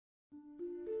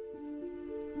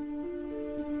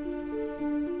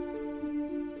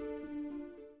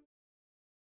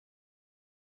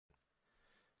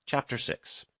Chapter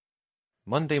 6.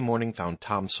 Monday morning found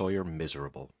Tom Sawyer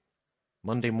miserable.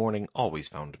 Monday morning always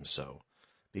found him so,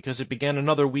 because it began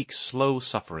another week's slow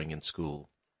suffering in school.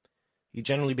 He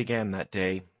generally began that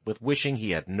day with wishing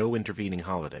he had no intervening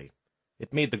holiday.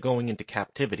 It made the going into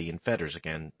captivity in fetters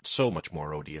again so much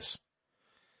more odious.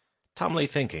 Tom lay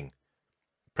thinking.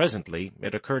 Presently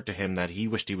it occurred to him that he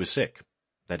wished he was sick,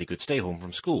 that he could stay home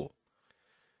from school.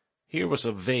 Here was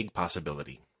a vague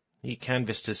possibility. He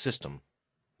canvassed his system.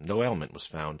 No ailment was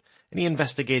found, and he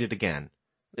investigated again.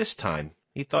 This time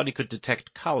he thought he could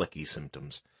detect colicky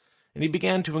symptoms, and he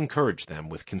began to encourage them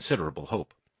with considerable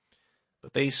hope.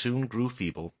 But they soon grew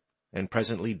feeble, and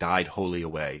presently died wholly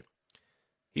away.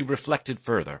 He reflected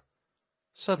further.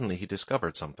 Suddenly he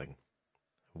discovered something.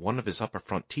 One of his upper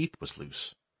front teeth was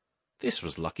loose. This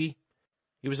was lucky.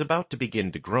 He was about to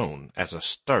begin to groan, as a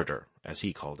starter, as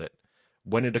he called it,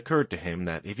 when it occurred to him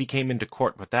that if he came into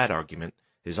court with that argument,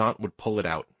 his aunt would pull it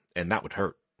out, and that would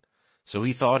hurt. So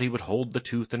he thought he would hold the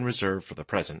tooth in reserve for the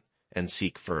present, and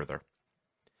seek further.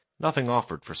 Nothing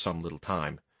offered for some little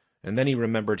time, and then he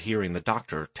remembered hearing the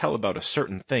doctor tell about a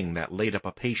certain thing that laid up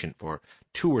a patient for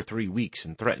 2 or 3 weeks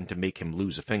and threatened to make him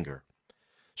lose a finger.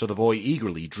 So the boy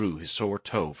eagerly drew his sore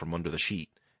toe from under the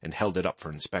sheet and held it up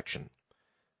for inspection.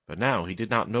 But now he did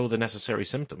not know the necessary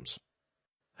symptoms.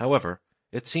 However,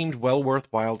 it seemed well worth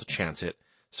while to chance it,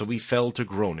 so he fell to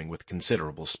groaning with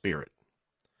considerable spirit.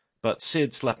 But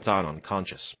Sid slept on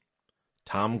unconscious.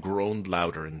 Tom groaned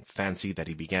louder and fancied that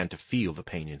he began to feel the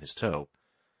pain in his toe.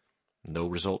 No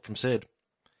result from Sid.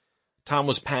 Tom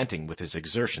was panting with his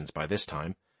exertions by this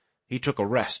time. He took a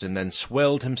rest and then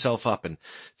swelled himself up and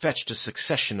fetched a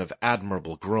succession of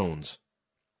admirable groans.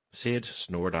 Sid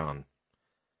snored on.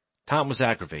 Tom was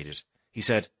aggravated. He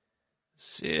said,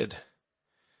 "Sid,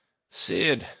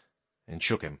 Sid," and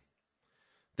shook him.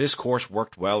 This course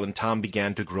worked well, and Tom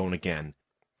began to groan again.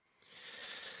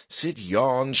 Sid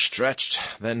yawned, stretched,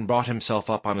 then brought himself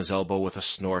up on his elbow with a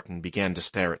snort and began to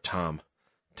stare at Tom.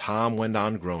 Tom went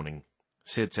on groaning.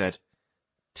 Sid said,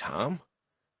 "Tom?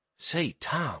 Say,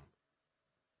 Tom."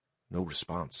 No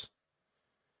response.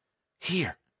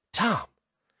 "Here, Tom!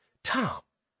 Tom!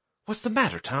 What's the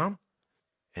matter, Tom?"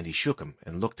 And he shook him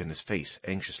and looked in his face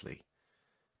anxiously.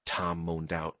 Tom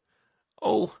moaned out,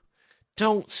 "Oh,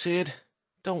 don't, Sid.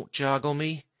 Don't joggle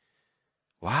me."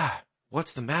 "Why,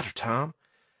 what's the matter, Tom?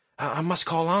 I must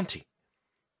call Auntie."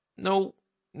 "No,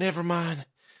 never mind.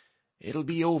 It'll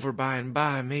be over by and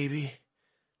by, maybe.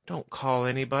 Don't call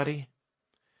anybody."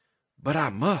 "But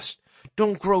I must.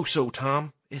 Don't grow so,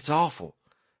 Tom. It's awful.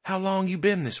 How long you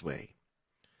been this way?"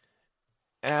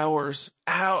 "Hours.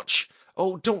 Ouch.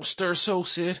 Oh, don't stir so,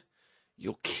 Sid.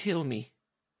 You'll kill me."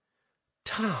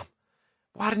 "Tom,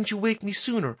 why didn't you wake me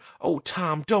sooner? Oh,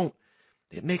 Tom, don't.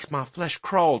 It makes my flesh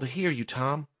crawl to hear you,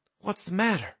 Tom. What's the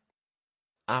matter?"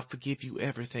 "I forgive you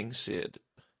everything, Sid.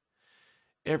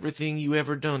 Everything you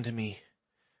ever done to me.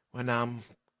 When I'm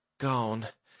gone."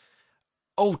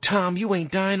 "Oh, Tom, you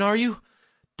ain't dying, are you?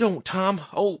 Don't, Tom.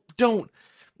 Oh, don't.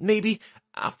 Maybe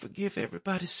I forgive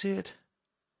everybody, Sid.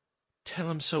 Tell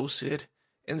 'em so, Sid.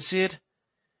 And, Sid,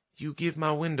 you give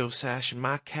my window sash and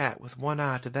my cat with one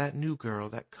eye to that new girl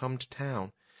that come to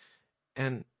town.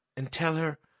 And tell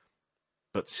her—"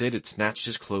 But Sid had snatched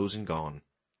his clothes and gone.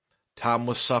 Tom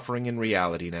was suffering in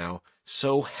reality now,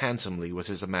 so handsomely was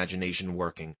his imagination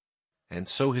working, and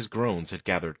so his groans had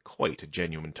gathered quite a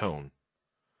genuine tone.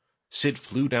 Sid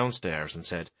flew downstairs and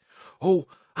said, "Oh,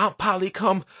 Aunt Polly,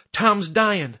 come! Tom's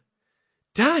dying."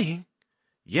 "Dying?"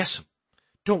 "Yes'm.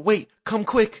 Don't wait. Come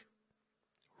quick."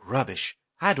 "Rubbish.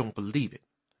 I don't believe it."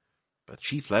 But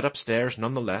she fled upstairs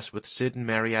none the less with Sid and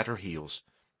Mary at her heels,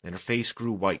 and her face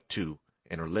grew white too,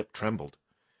 and her lip trembled.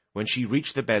 When she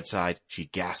reached the bedside, she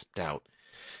gasped out,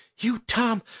 "You,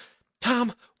 Tom!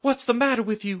 Tom, what's the matter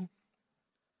with you?"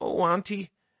 "Oh,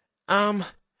 Auntie,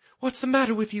 what's the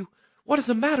matter with you? What is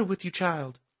the matter with you,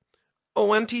 child?"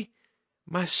 "Oh, Auntie,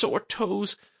 my sore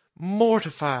toes,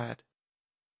 mortified."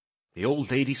 The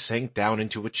old lady sank down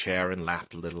into a chair and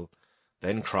laughed a little,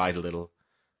 then cried a little,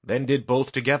 then did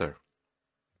both together.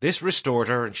 This restored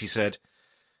her, and she said,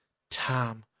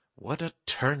 "Tom, what a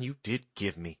turn you did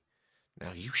give me.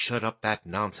 Now you shut up that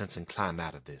nonsense and climb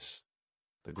out of this."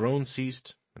 The groan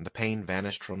ceased, and the pain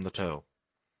vanished from the toe.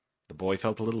 The boy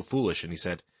felt a little foolish, and he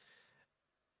said,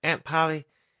 "Aunt Polly,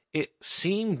 it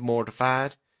seemed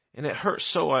mortified, and it hurt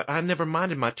so I never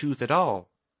minded my tooth at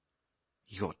all."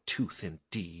 "Your tooth,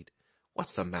 indeed.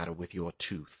 What's the matter with your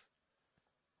tooth?"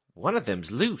 "One of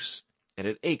them's loose, and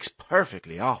it aches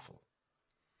perfectly awful."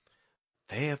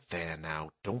 "There, there,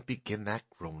 now, don't begin that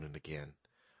groaning again.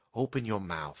 Open your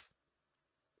mouth."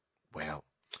 "Well,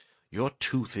 your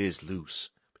tooth is loose,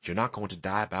 but you're not going to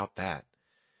die about that.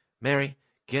 Mary,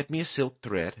 get me a silk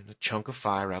thread and a chunk of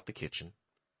fire out the kitchen."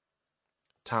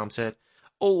 Tom said,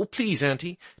 "Oh, please,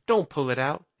 Auntie, don't pull it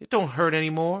out. It don't hurt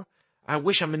any more. I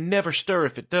wish I may never stir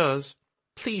if it does.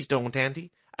 Please don't,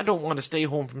 Auntie. I don't want to stay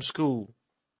home from school."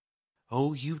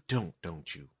 "Oh, you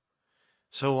don't you?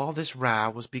 So all this row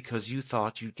was because you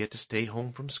thought you'd get to stay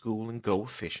home from school and go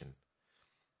fishing.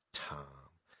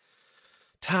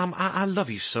 Tom, I love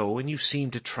you so, and you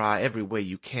seem to try every way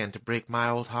you can to break my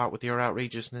old heart with your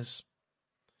outrageousness."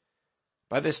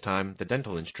 By this time, the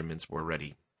dental instruments were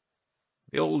ready.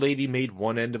 The old lady made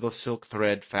one end of a silk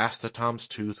thread fast to Tom's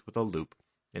tooth with a loop,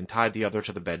 and tied the other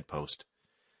to the bedpost.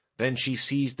 Then she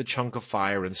seized the chunk of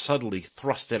fire and suddenly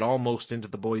thrust it almost into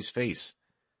the boy's face.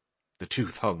 The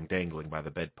tooth hung dangling by the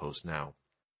bedpost now.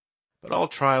 But all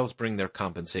trials bring their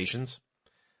compensations.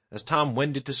 As Tom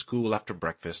wended to school after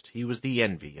breakfast, he was the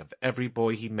envy of every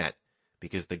boy he met,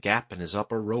 because the gap in his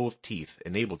upper row of teeth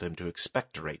enabled him to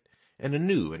expectorate in a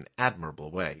new and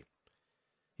admirable way.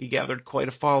 He gathered quite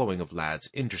a following of lads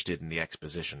interested in the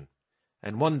exposition,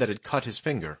 and one that had cut his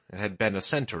finger and had been a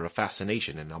centre of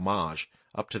fascination and homage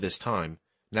up to this time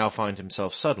now found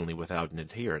himself suddenly without an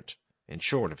adherent, and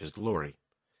shorn of his glory.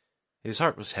 His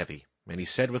heart was heavy, and he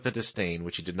said with a disdain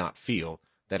which he did not feel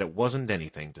that it wasn't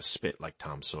anything to spit like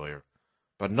Tom Sawyer.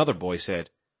 But another boy said,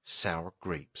 "Sour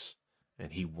grapes,"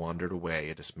 and he wandered away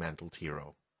a dismantled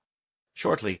hero.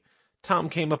 Shortly, Tom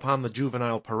came upon the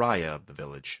juvenile pariah of the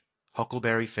village,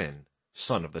 Huckleberry Finn,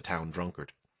 son of the town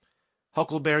drunkard.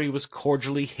 Huckleberry was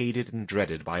cordially hated and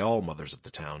dreaded by all mothers of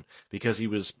the town, because he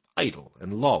was idle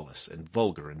and lawless and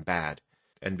vulgar and bad,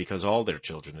 and because all their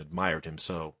children admired him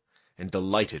so, and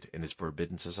delighted in his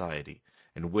forbidden society,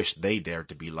 and wished they dared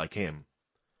to be like him.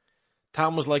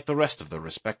 Tom was like the rest of the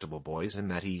respectable boys in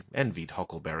that he envied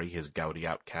Huckleberry his gouty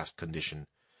outcast condition,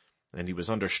 and he was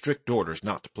under strict orders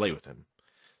not to play with him.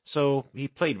 So he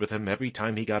played with him every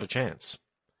time he got a chance.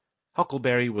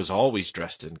 Huckleberry was always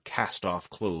dressed in cast-off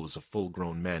clothes of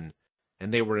full-grown men,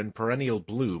 and they were in perennial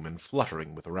bloom and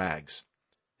fluttering with rags.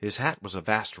 His hat was a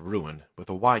vast ruin, with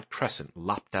a wide crescent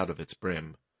lopped out of its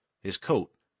brim. His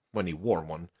coat, when he wore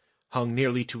one, hung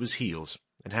nearly to his heels,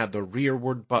 and had the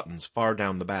rearward buttons far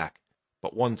down the back,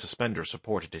 but one suspender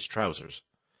supported his trousers.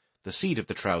 The seat of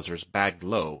the trousers bagged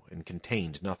low and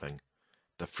contained nothing.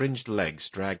 The fringed legs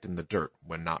dragged in the dirt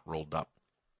when not rolled up.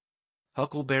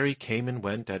 Huckleberry came and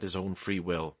went at his own free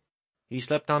will. He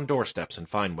slept on doorsteps in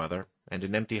fine weather, and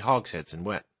in empty hogsheads in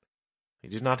wet. He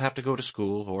did not have to go to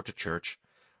school or to church,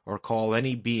 or call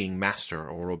any being master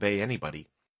or obey anybody.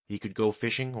 He could go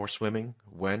fishing or swimming,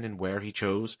 when and where he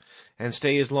chose, and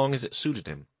stay as long as it suited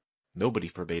him. Nobody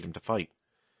forbade him to fight.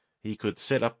 He could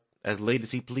sit up as late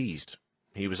as he pleased.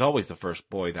 He was always the first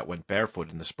boy that went barefoot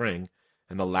in the spring,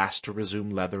 and the last to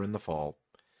resume leather in the fall.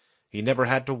 He never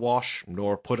had to wash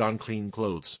nor put on clean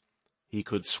clothes. He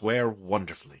could swear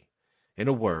wonderfully. In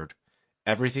a word,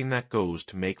 everything that goes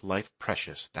to make life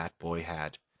precious that boy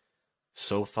had.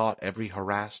 So thought every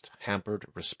harassed, hampered,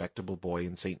 respectable boy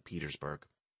in St. Petersburg.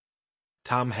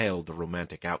 Tom hailed the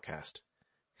romantic outcast.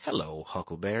 "Hello,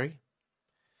 Huckleberry."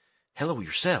 "Hello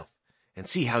yourself, and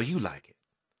see how you like it."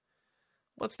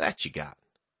 "What's that you got?"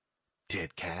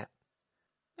 "Dead cat."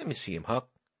 "Let me see him, Huck.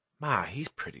 My, he's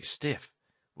pretty stiff.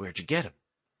 Where'd you get him?"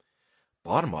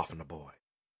 "Bought him off'n a boy."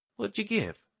 "What'd you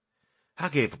give?" "I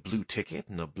gave a blue ticket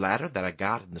and a bladder that I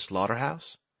got in the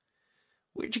slaughterhouse."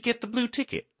 "Where'd you get the blue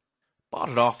ticket?" "Bought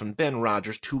it off'n Ben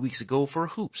Rogers 2 weeks ago for a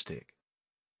hoop stick."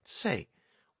 "Say,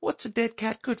 what's a dead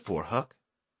cat good for, Huck?"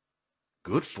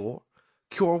 "Good for?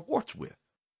 Cure warts with."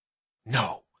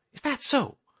 "No, is that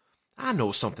so? I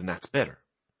know something that's better."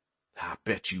 "I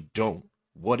bet you don't.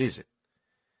 What is it?"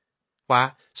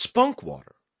 "Why, spunk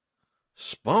water."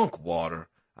 "Spunk water?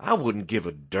 I wouldn't give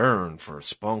a dern for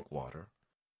spunk water."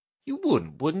 "You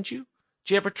wouldn't you?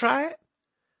 Did you ever try it?"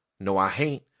 "No, I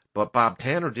hain't, but Bob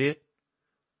Tanner did."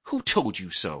 "Who told you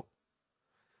so?"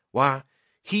 "Why,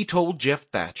 he told Jeff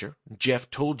Thatcher, and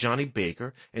Jeff told Johnny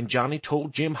Baker, and Johnny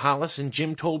told Jim Hollis, and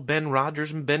Jim told Ben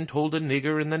Rogers, and Ben told a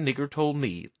nigger, and the nigger told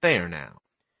me. There now."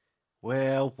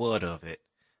 "Well, what of it?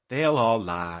 They'll all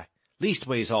lie.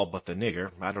 Leastways all but the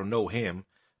nigger. I don't know him,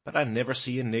 but I never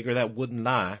see a nigger that wouldn't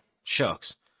lie.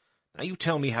 Shucks. Now you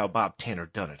tell me how Bob Tanner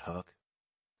done it, Huck."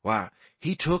 "Why,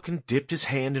 he took and dipped his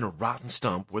hand in a rotten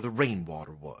stump where the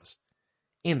rainwater was."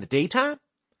 "In the daytime?"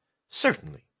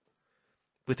 "Certainly."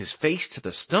 "With his face to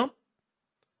the stump?"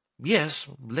 "Yes,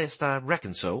 lest I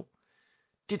reckon so."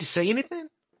 "Did he say anything?"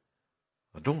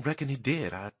 "I don't reckon he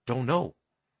did. I don't know."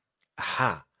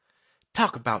 "Aha!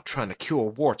 Talk about trying to cure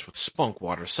warts with spunk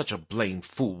water such a blame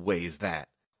fool way as that.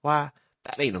 Why,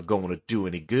 that ain't a-goin' to do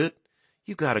any good.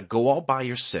 You gotta go all by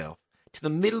yourself to the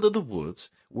middle of the woods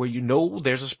where you know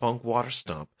there's a spunk water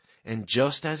stump, and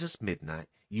just as it's midnight,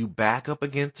 you back up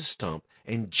against the stump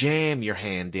and jam your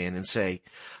hand in and say,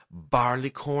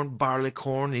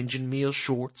 barleycorn, Injun meal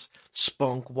shorts,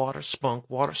 spunk water,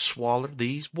 swaller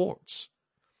these warts.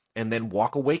 And then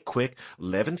walk away quick,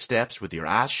 11 steps with your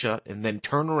eyes shut, and then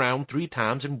turn around 3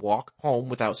 times and walk home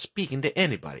without speaking to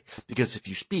anybody, because if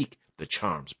you speak, the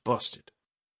charm's busted.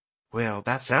 Well,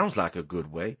 that sounds like a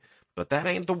good way, but that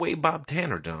ain't the way Bob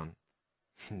Tanner done.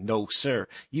 No, sir,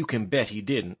 you can bet he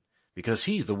didn't, because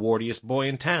he's the wartiest boy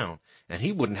in town, and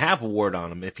he wouldn't have a wart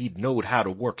on him if he'd knowed how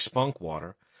to work spunk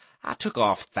water. I took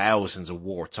off thousands of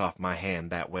warts off my hand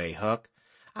that way, Huck.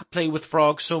 I play with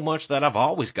frogs so much that I've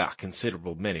always got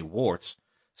considerable many warts.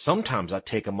 Sometimes I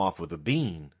take 'em off with a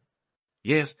bean.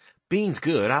 Yes, bean's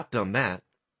good, I've done that.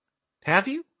 Have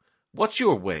you? What's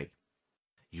your way?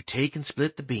 You take and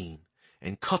split the bean,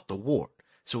 and cut the wart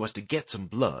so as to get some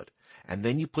blood, and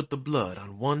then you put the blood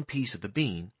on one piece of the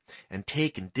bean, and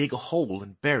take and dig a hole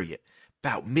and bury it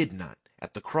 'bout midnight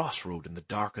at the crossroad in the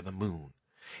dark of the moon,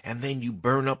 and then you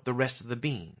burn up the rest of the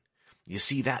bean. You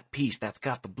see, that piece that's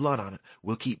got the blood on it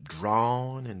will keep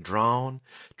drawin' and drawin',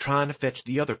 trying to fetch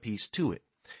the other piece to it,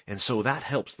 and so that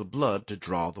helps the blood to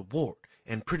draw the wart,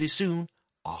 and pretty soon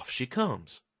off she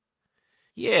comes.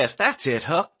 Yes, that's it,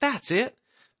 Huck, that's it.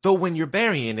 Though when you're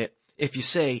burying it, if you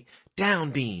say,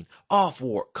 down bean, off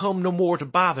wart, come no more to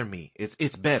bother me,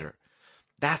 it's better.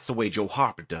 That's the way Joe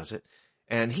Harper does it,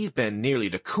 and he's been nearly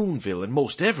to Coonville and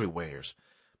most everywheres.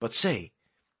 But say,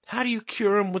 how do you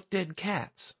cure 'em with dead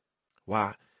cats?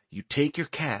 Why, you take your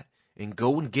cat and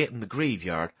go and get in the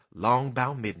graveyard long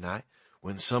 'bout midnight,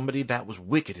 when somebody that was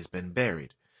wicked has been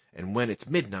buried, and when it's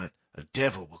midnight a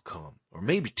devil will come, or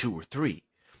maybe 2 or 3,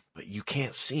 but you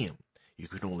can't see 'em. You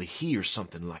can only hear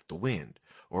something like the wind,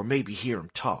 or maybe hear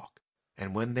 'em talk,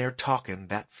 and when they're talking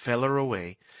that feller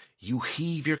away, you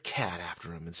heave your cat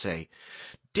after 'em and say,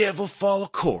 devil follow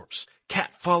corpse,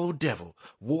 cat follow devil,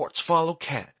 warts follow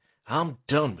cat, I'm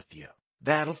done with you.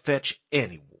 That'll fetch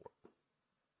any wart.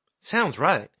 Sounds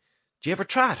right. Did you ever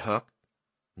try it, Huck?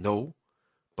 No,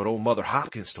 but old Mother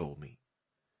Hopkins told me.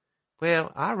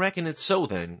 Well, I reckon it's so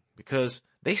then, because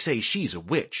they say she's a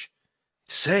witch.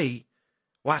 Say?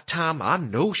 Why, Tom, I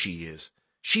know she is.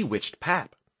 She witched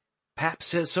Pap. Pap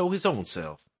says so his own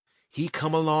self. He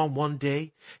come along one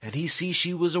day, and he see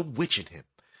she was a witching him.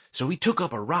 So he took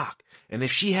up a rock, and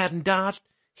if she hadn't dodged,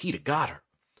 he'd a got her.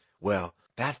 Well,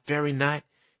 that very night,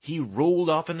 he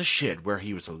rolled off in the shed where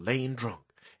he was a-layin'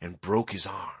 drunk, and broke his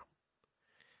arm.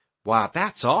 Why,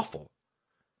 that's awful.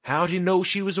 How'd he know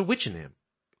she was a-witching him?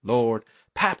 Lord,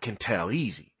 Pap can tell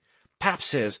easy. Pap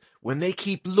says when they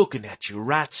keep looking at you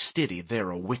right steady, they're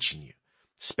a-witching you,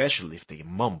 especially if they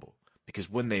mumble, because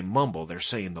when they mumble, they're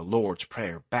saying the Lord's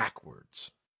Prayer backwards.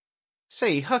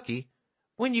 Say, Hucky,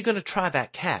 when you gonna try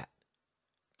that cat?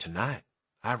 Tonight.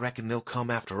 I reckon they'll come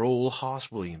after old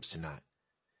Hoss Williams tonight.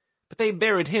 But they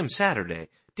buried him Saturday.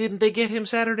 Didn't they get him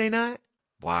Saturday night?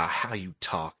 Why, how you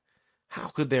talk. How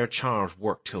could their charms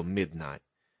work till midnight?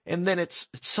 And then it's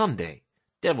Sunday.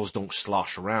 Devils don't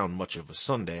slosh around much of a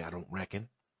Sunday, I don't reckon.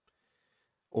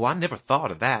 Oh, I never thought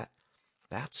of that.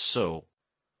 That's so.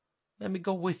 Let me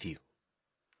go with you.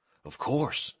 Of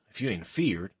course, if you ain't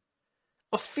feared.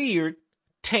 Afeared?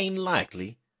 'Tain't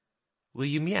likely. Will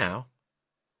you meow?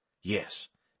 Yes,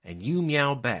 and you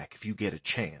meow back if you get a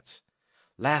chance.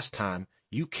 Last time,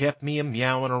 you kept me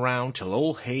a-meowing around till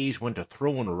old Hayes went to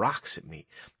throwing rocks at me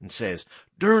and says,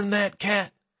 "Durn that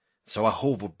cat!" So I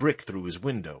hove a brick through his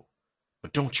window.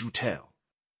 But don't you tell.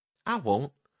 I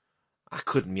won't. I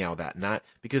couldn't meow that night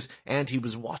because Auntie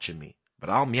was watching me, but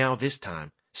I'll meow this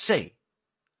time. Say,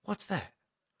 what's that?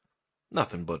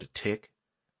 Nothing but a tick.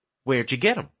 Where'd you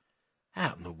get 'em?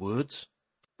 Out in the woods.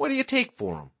 What do you take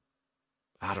for 'em?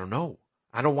 I don't know.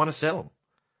 I don't want to sell 'em.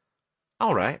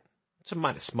 All right. It's a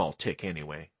mighty small tick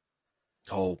anyway.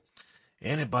 Oh,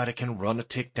 anybody can run a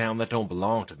tick down that don't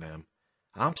belong to them.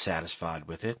 I'm satisfied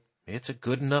with it. It's a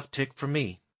good enough tick for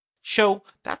me. Sho,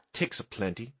 that tick's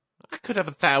a-plenty. I could have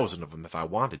 1,000 of 'em if I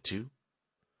wanted to.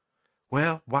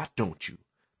 Well, why don't you?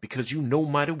 Because you know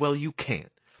mighty well you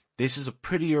can't. This is a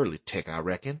pretty early tick, I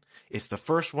reckon. It's the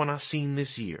first one I seen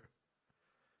this year.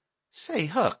 Say,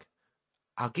 Huck,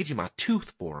 I'll give you my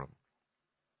tooth for 'em.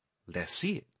 Let's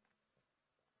see it.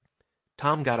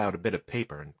 Tom got out a bit of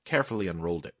paper and carefully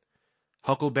unrolled it.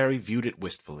 Huckleberry viewed it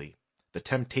wistfully. The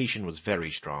temptation was very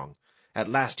strong. At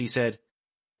last he said,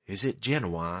 "Is it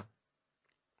genuine?"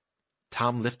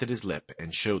 Tom lifted his lip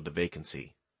and showed the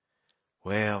vacancy.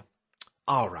 "Well,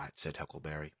 all right," said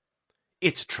Huckleberry.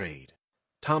 "It's a trade."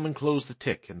 Tom enclosed the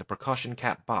tick in the percussion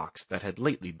cap box that had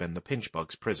lately been the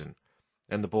pinchbug's prison,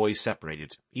 and the boys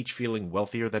separated, each feeling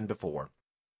wealthier than before.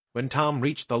 When Tom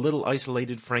reached the little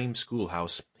isolated frame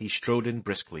schoolhouse, he strode in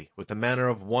briskly, with the manner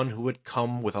of one who had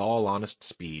come with all honest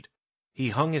speed. He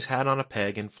hung his hat on a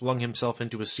peg and flung himself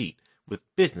into a seat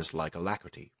with business-like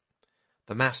alacrity.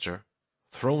 The master,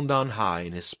 throned on high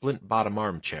in his splint-bottom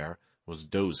armchair, was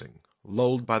dozing,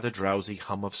 lulled by the drowsy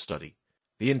hum of study.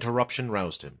 The interruption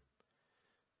roused him.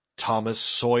 "Thomas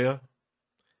Sawyer?"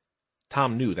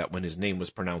 Tom knew that when his name was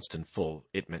pronounced in full,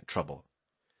 it meant trouble.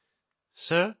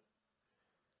 "Sir?"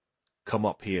 "Come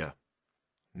up here.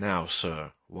 Now,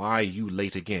 sir, why are you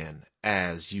late again,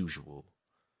 as usual?"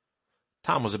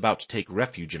 Tom was about to take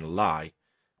refuge in a lie,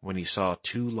 when he saw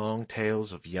 2 long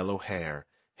tails of yellow hair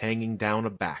hanging down a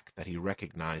back that he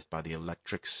recognized by the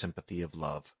electric sympathy of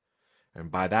love,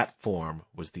 and by that form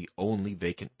was the only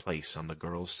vacant place on the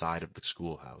girl's side of the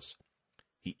schoolhouse.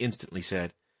 He instantly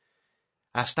said,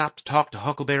 "I stopped to talk to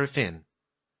Huckleberry Finn."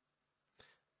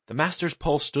 The master's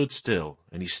pulse stood still,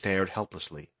 and he stared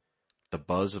helplessly. The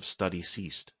buzz of study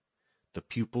ceased. The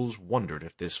pupils wondered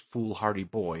if this foolhardy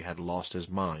boy had lost his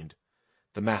mind.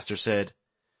 The master said,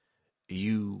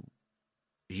 You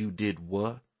did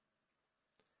what?"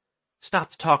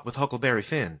 "Stopped to talk with Huckleberry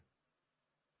Finn."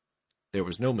 There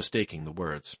was no mistaking the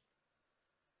words.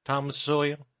 "Thomas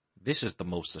Sawyer, this is the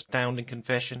most astounding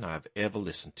confession I have ever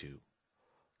listened to.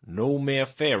 No Mayor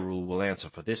Fairrule will answer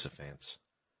for this offense.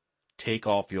 Take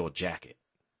off your jacket."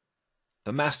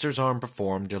 The master's arm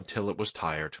performed until it was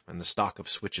tired, and the stock of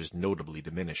switches notably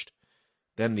diminished.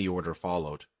 Then the order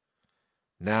followed.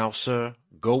 "Now, sir,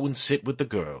 go and sit with the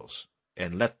girls,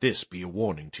 and let this be a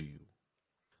warning to you."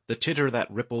 The titter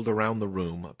that rippled around the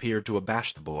room appeared to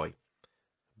abash the boy,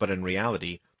 but in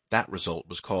reality that result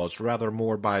was caused rather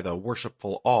more by the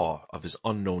worshipful awe of his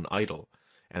unknown idol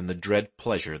and the dread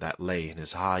pleasure that lay in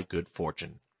his high good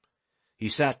fortune. He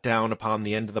sat down upon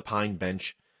the end of the pine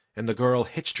bench, and the girl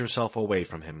hitched herself away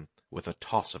from him with a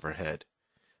toss of her head.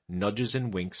 Nudges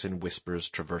and winks and whispers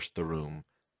traversed the room,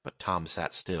 but Tom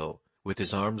sat still, with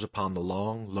his arms upon the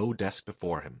long, low desk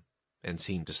before him, and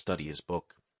seemed to study his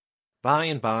book. By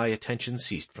and by attention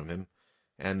ceased from him,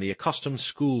 and the accustomed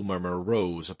school murmur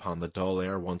rose upon the dull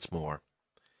air once more.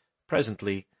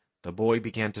 Presently the boy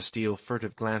began to steal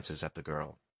furtive glances at the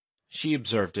girl. She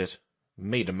observed it,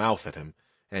 made a mouth at him,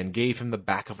 and gave him the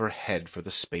back of her head for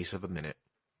the space of a minute.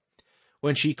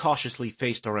 When she cautiously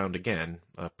faced around again,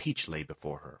 a peach lay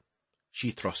before her. She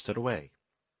thrust it away.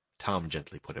 Tom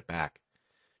gently put it back.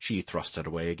 She thrust it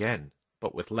away again,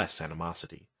 but with less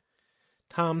animosity.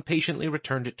 Tom patiently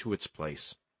returned it to its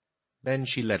place. Then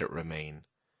she let it remain.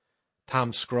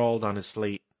 Tom scrawled on his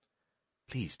slate,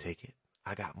 "Please take it.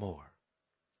 I got more."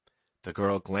 The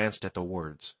girl glanced at the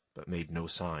words, but made no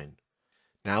sign.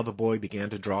 Now the boy began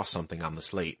to draw something on the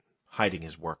slate, hiding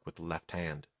his work with the left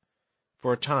hand.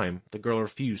 For a time the girl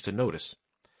refused to notice,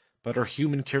 but her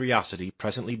human curiosity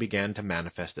presently began to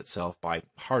manifest itself by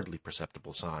hardly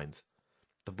perceptible signs.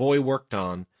 The boy worked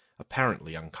on,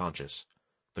 apparently unconscious.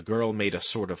 The girl made a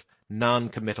sort of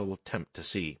non-committal attempt to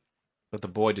see, but the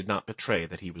boy did not betray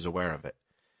that he was aware of it.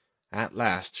 At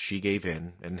last she gave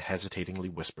in, and hesitatingly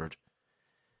whispered,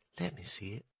 "Let me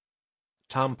see it."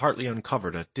 Tom partly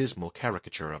uncovered a dismal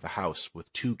caricature of a house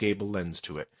with 2 gable ends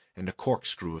to it, and a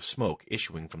corkscrew of smoke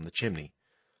issuing from the chimney.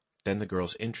 Then the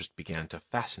girl's interest began to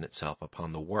fasten itself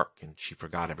upon the work, and she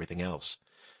forgot everything else.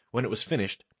 When it was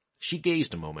finished, she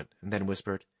gazed a moment, and then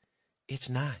whispered, "It's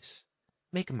nice.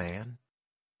 Make a man."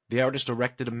 The artist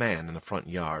erected a man in the front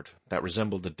yard that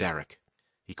resembled a derrick.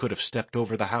 He could have stepped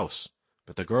over the house,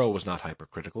 but the girl was not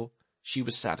hypercritical. She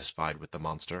was satisfied with the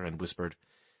monster, and whispered,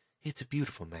 "It's a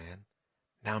beautiful man.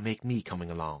 Now make me coming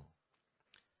along."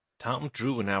 Tom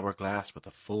drew an hourglass with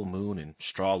a full moon and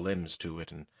straw limbs to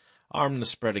it, and armed the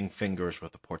spreading fingers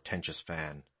with a portentous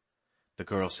fan. The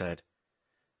girl said,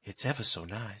 "It's ever so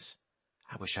nice.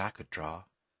 I wish I could draw."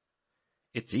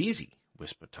 "It's easy,"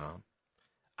 whispered Tom.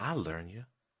 "I'll learn you."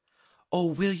 "Oh,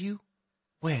 will you?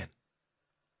 When?"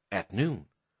 "At noon.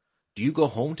 Do you go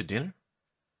home to dinner?"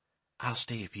 "I'll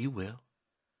stay if you will."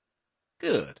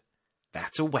 "Good.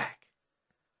 That's a whack."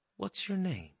 "What's your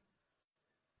name?"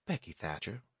 "Becky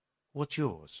Thatcher. What's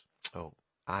yours?" "Oh,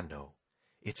 I know.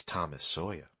 It's Thomas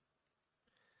Sawyer."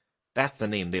 "That's the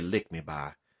name they lick me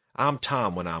by. I'm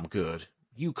Tom when I'm good.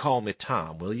 You call me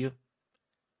Tom, will you?"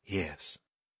 "Yes."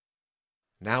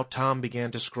 Now Tom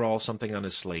began to scrawl something on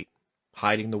his slate,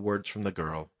 hiding the words from the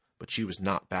girl, but she was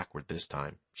not backward this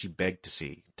time. She begged to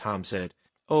see. Tom said,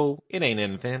 "Oh, it ain't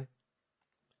anything."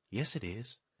 "Yes, it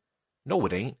is." "No,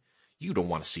 it ain't. You don't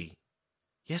want to see."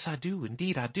 "Yes, I do.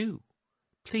 Indeed, I do.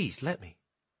 Please let me."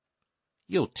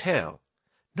 You'll tell.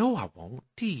 No, I won't.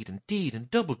 Deed and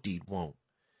double deed won't.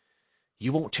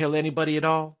 You won't tell anybody at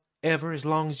all, ever, as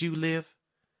long as you live?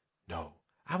 No,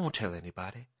 I won't tell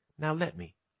anybody. Now let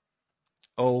me.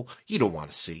 Oh, you don't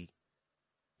want to see.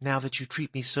 Now that you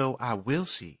treat me so, I will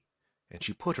see. And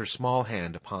she put her small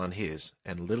hand upon his,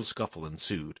 and a little scuffle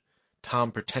ensued,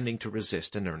 Tom pretending to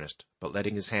resist in earnest, but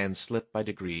letting his hand slip by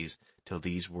degrees till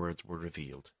these words were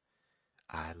revealed.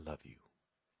 I love you.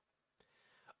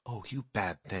 Oh, you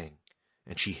bad thing.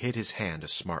 And she hid his hand a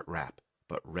smart rap,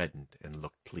 but reddened and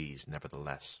looked pleased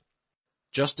nevertheless.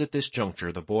 Just at this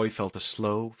juncture the boy felt a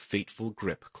slow, fateful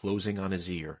grip closing on his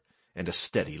ear, and a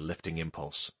steady lifting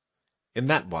impulse. In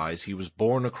that wise he was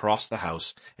borne across the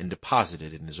house and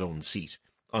deposited in his own seat,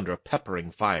 under a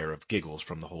peppering fire of giggles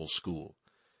from the whole school.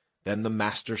 Then the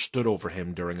master stood over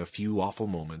him during a few awful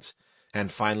moments,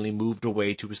 and finally moved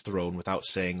away to his throne without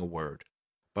saying a word.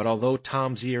 But although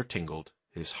Tom's ear tingled,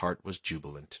 his heart was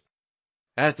jubilant.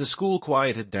 As the school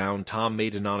quieted down, Tom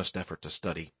made an honest effort to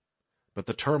study. But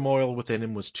the turmoil within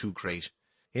him was too great.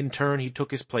 In turn he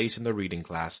took his place in the reading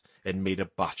class, and made a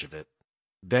botch of it.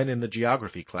 Then in the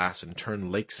geography class, and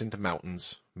turned lakes into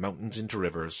mountains, mountains into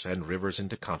rivers, and rivers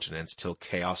into continents, till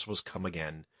chaos was come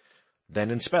again.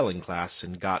 Then in spelling class,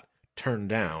 and got turned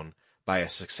down by a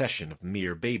succession of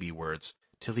mere baby words,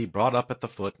 till he brought up at the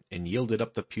foot and yielded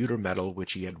up the pewter medal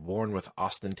which he had worn with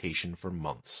ostentation for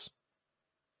months.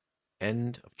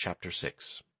 End of chapter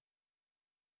 6.